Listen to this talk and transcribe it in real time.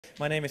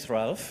My name is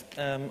Ralph.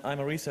 I'm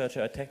a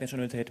researcher at Technische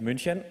Universität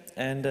München,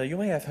 and you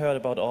may have heard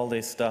about all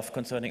this stuff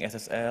concerning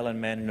SSL and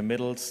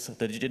man-in-the-middles,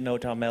 the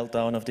Diginotar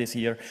meltdown of this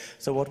year.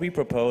 So what we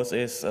propose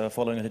is,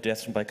 following a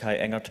suggestion by Kai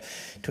Engert,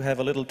 to have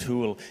a little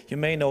tool. You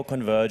may know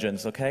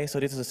Convergence, okay? So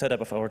this is a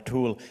setup of our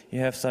tool. You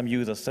have some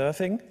user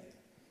surfing,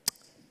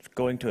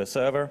 going to a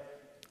server,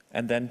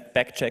 and then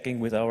back-checking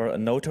with our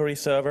notary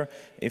server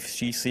if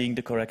she's seeing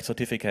the correct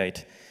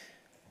certificate.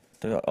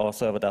 Our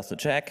server does the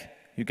check,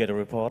 you get a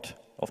report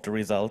of the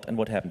result, and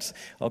what happens.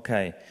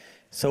 Okay,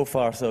 so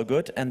far so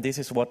good, and this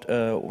is what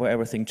where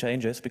everything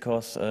changes,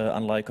 because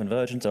unlike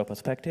Convergence or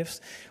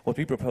Perspectives, what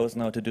we propose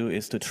now to do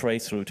is to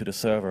trace route to the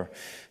server.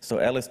 So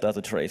Alice does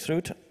a trace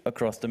route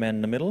across the man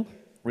in the middle,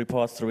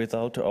 reports the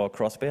result to our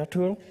CrossBear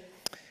tool,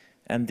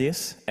 and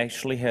this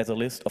actually has a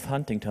list of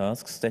hunting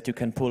tasks that you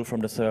can pull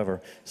from the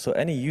server. So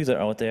any user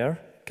out there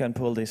can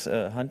pull this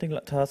hunting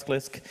task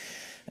list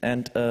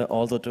and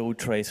also do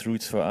trace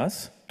routes for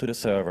us to the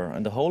server.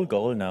 And the whole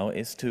goal now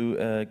is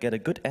to get a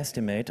good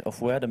estimate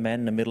of where the man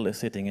in the middle is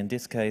sitting, in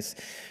this case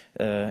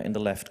in the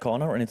left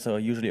corner, and it's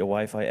usually a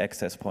Wi-Fi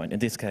access point in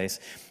this case.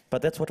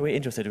 But that's what we're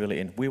interested really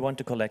in. We want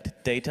to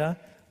collect data.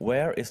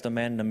 Where is the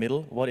man in the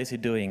middle? What is he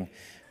doing?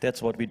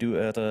 That's what we do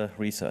as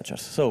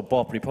researchers. So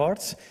Bob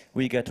reports,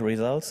 we get the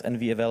results, and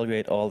we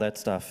evaluate all that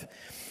stuff.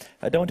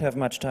 I don't have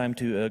much time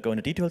to go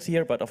into details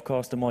here, but of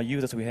course the more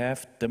users we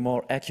have, the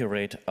more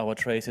accurate our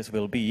traces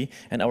will be.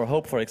 And our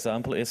hope, for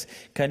example, is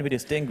can we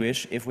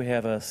distinguish if we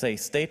have a, say,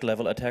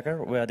 state-level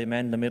attacker where the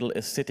man in the middle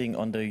is sitting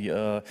on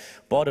the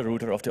border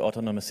router of the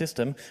autonomous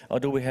system, or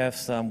do we have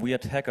some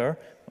weird hacker,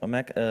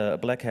 a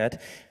black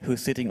hat,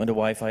 who's sitting on the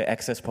Wi-Fi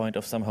access point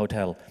of some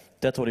hotel?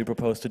 That's what we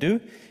propose to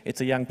do. It's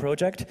a young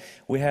project.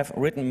 We have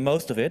written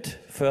most of it.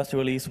 First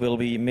release will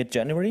be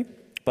mid-January,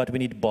 but we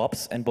need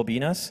Bobs and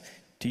Bobinas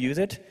to use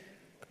it.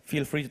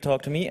 Feel free to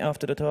talk to me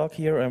after the talk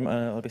here.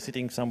 I'll be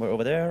sitting somewhere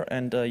over there,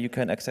 and you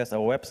can access our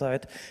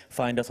website,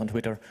 find us on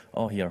Twitter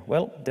or here.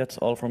 Well, that's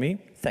all from me.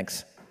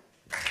 Thanks.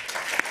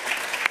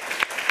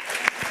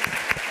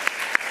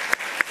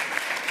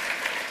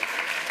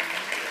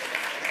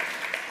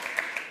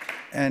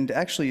 And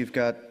actually, you've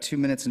got 2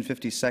 minutes and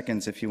 50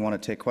 seconds if you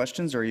want to take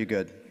questions, or are you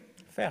good?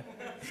 Fair.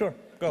 Sure.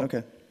 Go.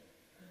 Okay.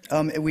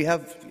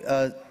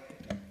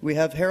 We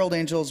have Herald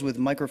Angels with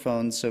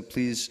microphones, so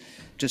please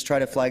just try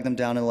to flag them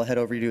down and we'll head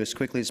over to you as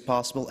quickly as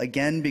possible.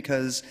 Again,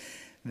 because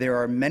there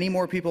are many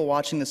more people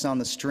watching this on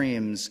the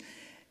streams,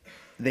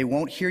 they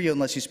won't hear you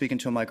unless you speak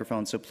into a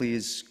microphone, so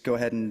please go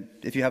ahead and,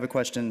 if you have a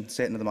question,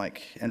 say it into the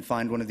mic and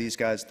find one of these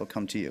guys, they'll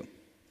come to you.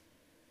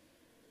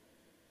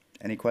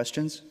 Any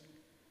questions?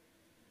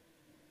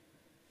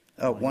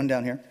 Oh, one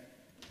down here.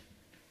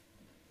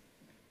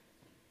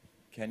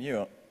 Can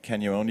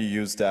you only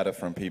use data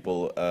from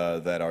people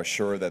that are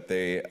sure that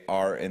they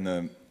are in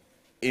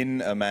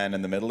a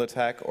man-in-the-middle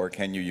attack, or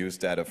can you use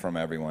data from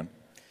everyone?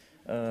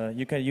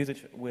 You can use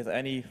it with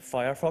any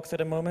Firefox at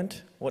the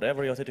moment,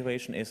 whatever your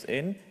situation is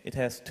in. It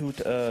has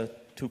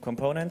two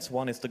components.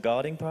 One is the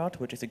guarding part,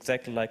 which is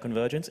exactly like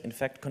Convergence. In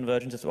fact,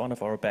 Convergence is one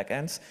of our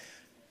backends.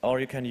 Or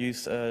you can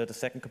use the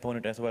second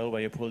component as well,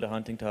 where you pull the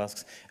hunting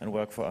tasks and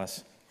work for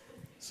us.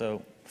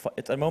 So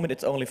at the moment,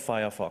 it's only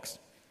Firefox,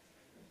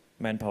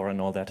 manpower and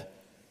all that.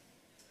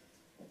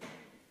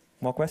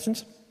 More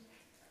questions?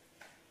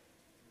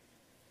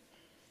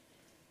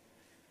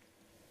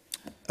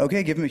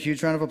 Okay, give him a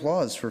huge round of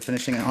applause for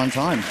finishing on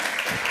time.